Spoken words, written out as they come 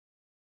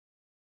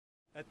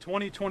At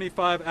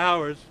 20-25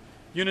 hours,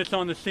 units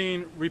on the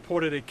scene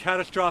reported a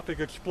catastrophic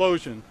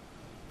explosion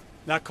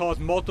that caused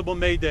multiple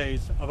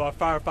maydays of our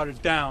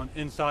firefighters down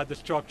inside the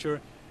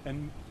structure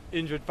and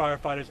injured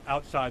firefighters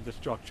outside the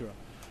structure.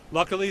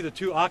 Luckily, the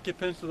 2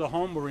 occupants of the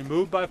home were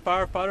removed by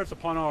firefighters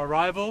upon our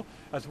arrival,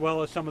 as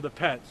well as some of the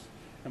pets,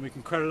 and we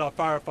can credit our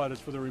firefighters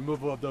for the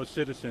removal of those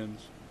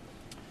citizens.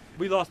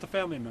 We lost a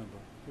family member.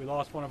 We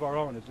lost one of our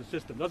own. It's a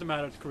system. Doesn't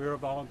matter, it's career or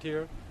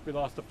volunteer. We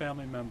lost a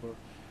family member.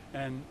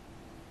 And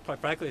quite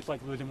frankly, it's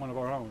like losing one of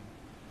our own.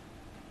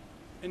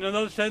 In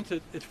another sense,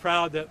 it's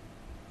proud that,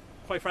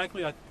 quite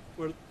frankly,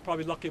 we're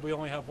probably lucky we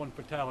only have one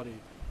fatality.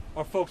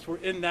 Our folks were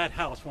in that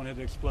house when it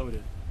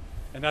exploded,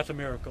 and that's a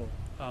miracle.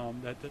 I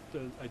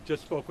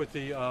just spoke with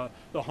the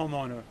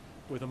homeowner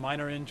with a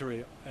minor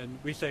injury, and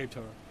we saved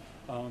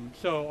her.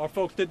 So our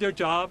folks did their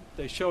job.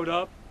 They showed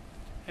up,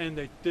 and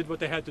they did what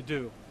they had to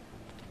do.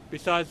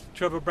 Besides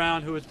Trevor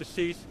Brown, who is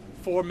deceased,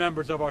 4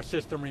 members of our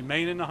system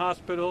remain in the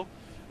hospital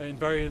in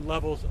varying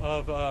levels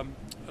of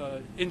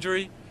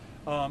injury.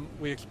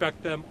 We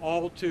expect them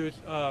all to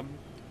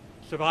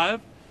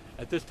survive.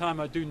 At this time,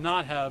 I do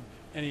not have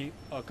any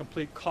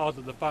complete cause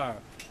of the fire.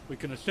 We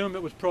can assume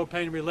it was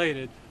propane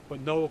related, but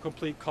no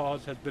complete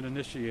cause has been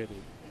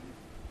initiated.